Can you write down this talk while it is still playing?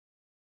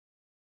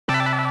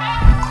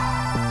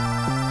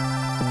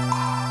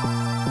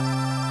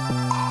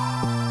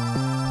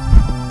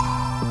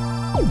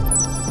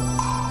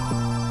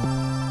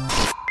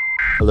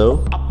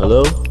Hello?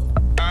 Hello?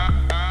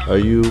 Are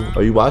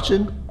you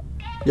watching?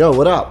 Yo,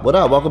 what up? What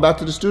up? Welcome back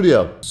to the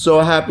studio.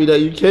 So happy that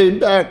you came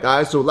back,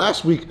 guys. So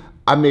last week,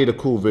 I made a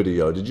cool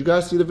video. Did you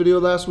guys see the video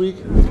last week?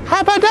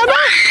 How about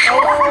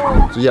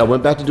that? So yeah, I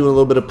went back to doing a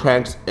little bit of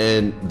pranks,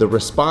 and the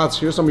response,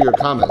 here's some of your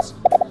comments.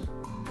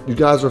 You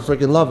guys were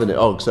freaking loving it.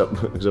 Oh, except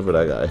for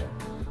that guy.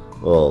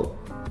 Well,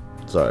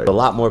 sorry. A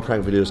lot more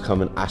prank videos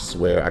coming, I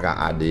swear. I got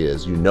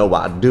ideas, you know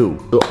I do.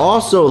 So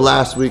also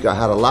last week, I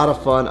had a lot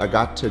of fun. I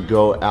got to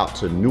go out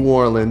to New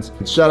Orleans.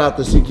 Shout out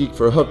to SeatGeek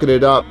for hooking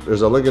it up.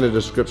 There's a link in the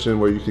description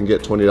where you can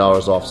get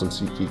 $20 off some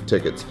SeatGeek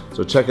tickets.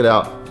 So check it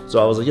out.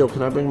 So I was like, yo,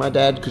 can I bring my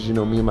dad? Because you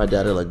know, me and my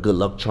dad are like good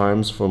luck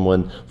charms from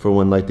when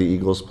like the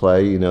Eagles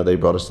play. You know, they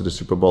brought us to the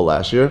Super Bowl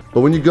last year.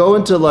 But when you go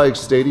into like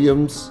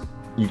stadiums,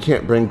 you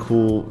can't bring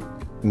cool,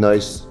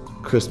 nice,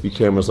 crispy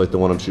cameras like the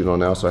one I'm shooting on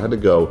now, so I had to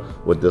go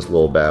with this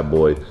little bad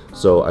boy.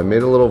 So I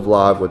made a little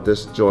vlog with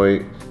this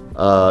joint.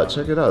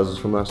 Check it out, this is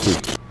from last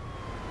week.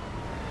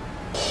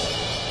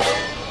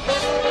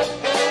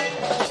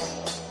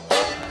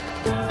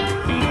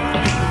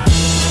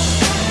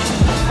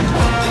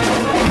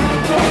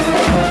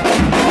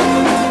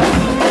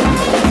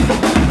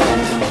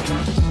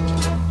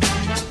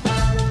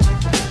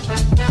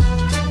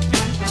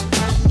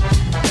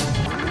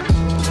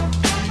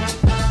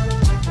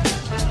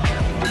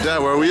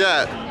 Where are we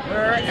at?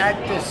 We're at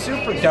the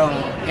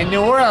Superdome in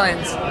New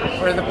Orleans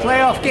for the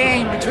playoff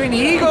game between the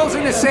Eagles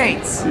and the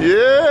Saints.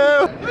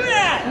 Yeah!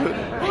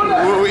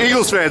 We're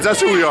Eagles fans,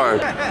 that's who we are.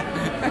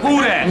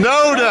 Who that?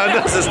 No,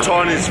 no. This is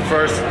Tony's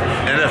first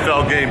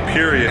NFL game,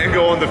 period. And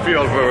go on the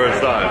field for his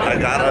time. I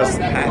got us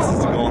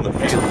passes to go on the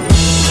field.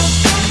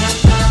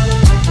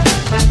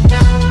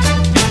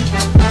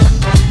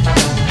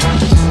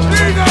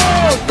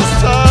 Eagles!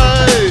 It's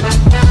tight!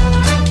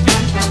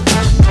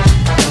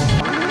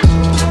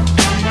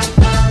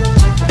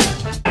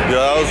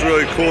 Yeah, that was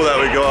really cool that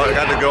we got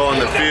to go on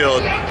the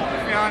field.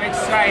 Feeling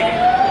excited.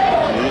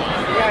 We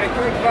got a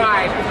good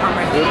vibe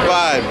coming. Good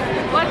vibe.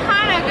 What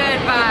kind of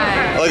good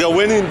vibe? Like a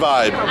winning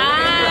vibe. I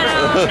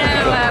don't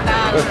know about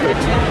that.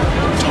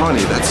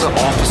 Tawny, that's an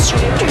officer.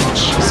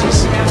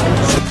 Jesus.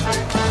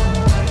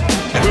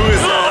 Who is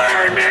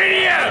that?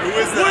 Mania! Who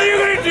is that? What are you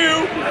gonna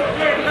do?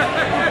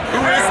 Who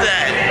is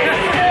that?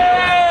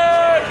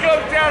 Yeah, it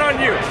comes down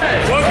on you.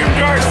 Welcome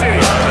to our city.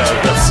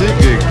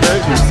 SeatGeek.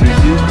 Thank you,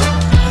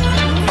 SeatGeek.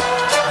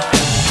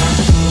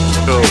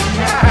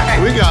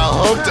 We got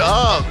hooked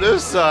up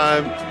this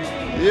time.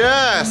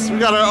 Yes, we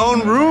got our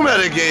own room at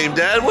a game,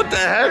 Dad. What the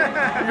heck?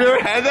 Have you ever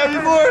had that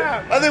before?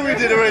 I think we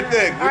did the right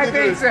thing. I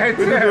think so too.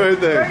 We did the right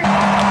thing.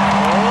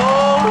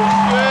 Oh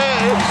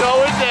shit, it's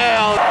going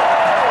down.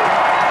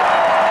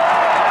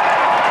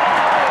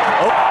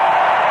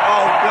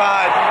 Oh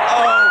God. Oh.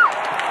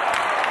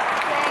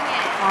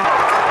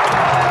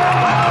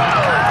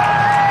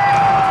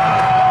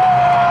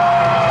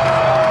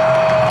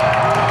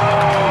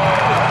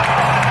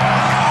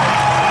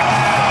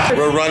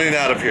 We're running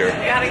out of here.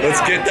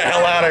 Let's get the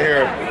hell out of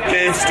here.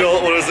 Game's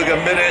still, what is it, like a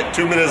minute,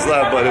 2 minutes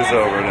left, but it's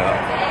over now.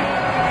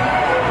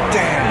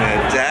 Damn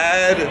it,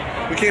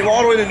 Dad. We came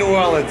all the way to New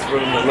Orleans for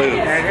them to lose.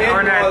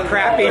 On that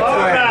crappy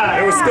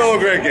play. It was still a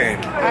great game.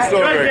 It was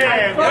still a great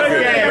game.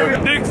 Good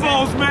game. Nick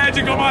Foles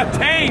magic on my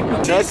tape.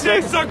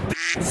 Cheesesteaks suck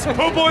dicks.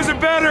 Po' boys are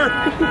better.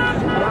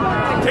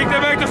 Take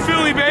that back to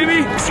Philly,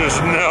 baby. There's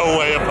no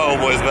way a po'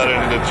 boy's better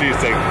than a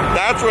cheesesteak.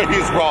 That's where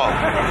he's wrong.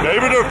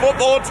 Maybe their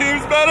football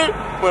team's better,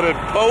 but a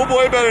po'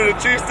 boy better than a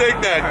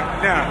cheesesteak, then.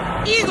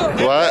 No. Eagles.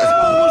 What?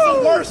 was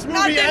the worst movie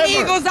Not the ever.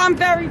 Eagles, I'm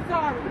very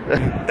sorry.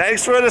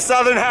 Thanks for the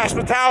Southern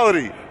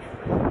hospitality.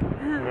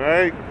 All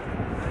right.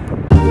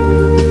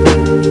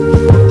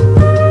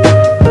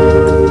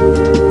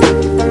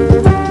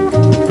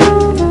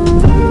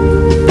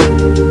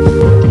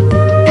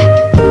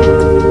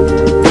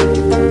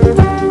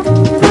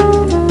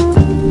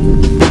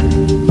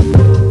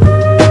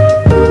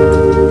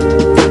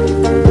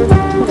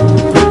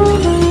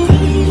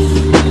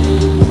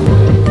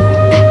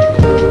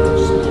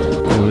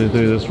 What do you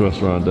think of this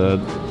restaurant, Dad?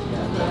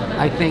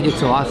 I think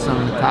it's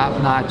awesome,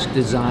 top-notch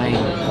design.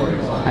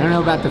 I don't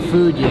know about the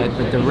food yet,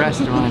 but the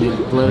restaurant, it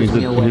blows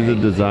me away. He's a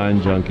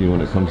design junkie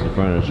when it comes to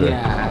furniture.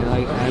 Yeah,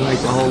 I like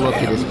the whole look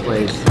of this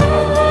place.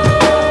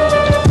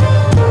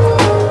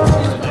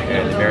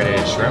 And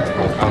marinated shrimp,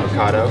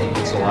 avocado,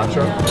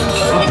 cilantro.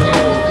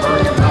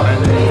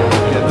 And then you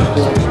get the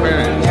full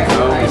experience.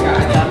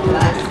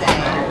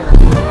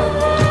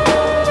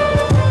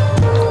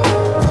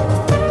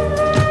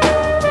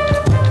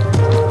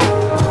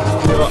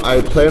 I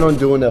plan on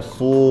doing a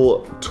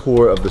full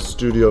tour of the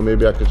studio.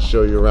 Maybe I could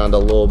show you around a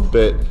little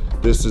bit.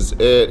 This is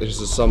it. This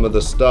is some of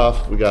the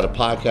stuff. We got a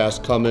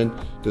podcast coming.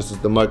 This is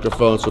the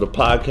microphones for the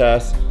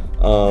podcast.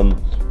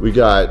 We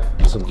got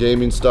some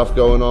gaming stuff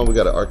going on. We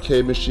got an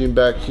arcade machine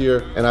back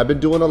here. And I've been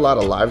doing a lot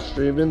of live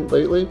streaming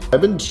lately. I've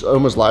been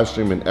almost live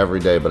streaming every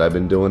day, but I've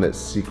been doing it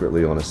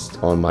secretly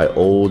on my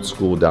old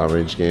school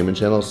Downrange Gaming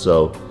channel.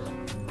 So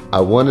I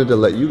wanted to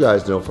let you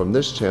guys know from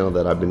this channel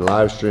that I've been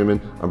live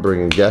streaming. I'm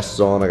bringing guests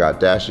on. I got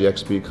Dashy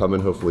XP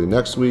coming hopefully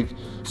next week.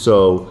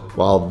 So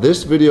while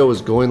this video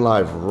is going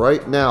live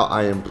right now,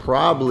 I am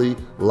probably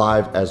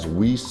live as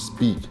we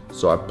speak.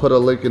 So I put a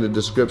link in the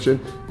description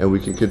and we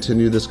can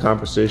continue this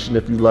conversation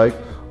if you like.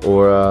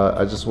 Or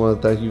I just want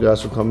to thank you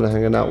guys for coming and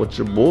hanging out with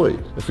your boy.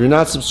 If you're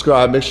not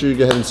subscribed, make sure you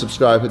go ahead and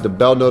subscribe. Hit the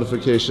bell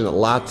notification.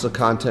 Lots of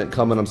content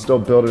coming. I'm still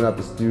building out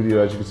the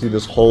studio. As you can see,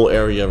 this whole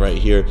area right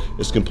here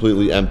is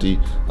completely empty.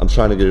 I'm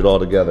trying to get it all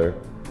together.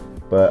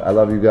 But I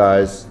love you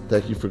guys.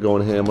 Thank you for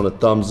going ham on a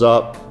thumbs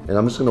up. And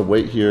I'm just going to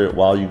wait here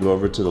while you go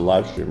over to the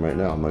live stream right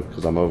now.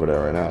 Because I'm over there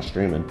right now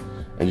streaming.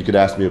 And you could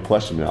ask me a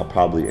question and I'll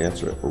probably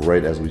answer it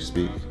right as we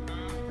speak.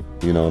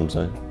 You know what I'm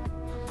saying?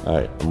 All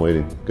right, I'm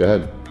waiting. Go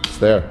ahead. It's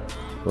there.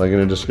 Link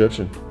in the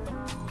description.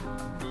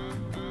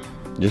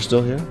 You're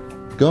still here?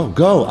 Go,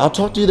 go. I'll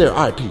talk to you there.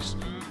 All right, peace.